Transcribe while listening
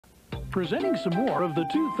Presenting some more of the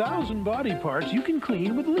 2,000 body parts you can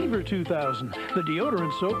clean with Lever 2000, the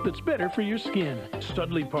deodorant soap that's better for your skin.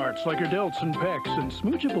 Studly parts like your delts and pecs, and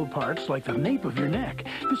smoochable parts like the nape of your neck,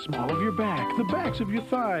 the small of your back, the backs of your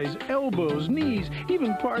thighs, elbows, knees,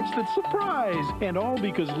 even parts that surprise. And all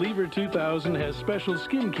because Lever 2000 has special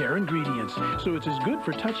skincare ingredients, so it's as good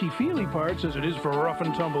for touchy-feely parts as it is for rough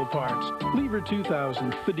and tumble parts. Lever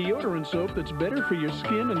 2000, the deodorant soap that's better for your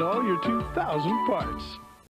skin and all your 2,000 parts.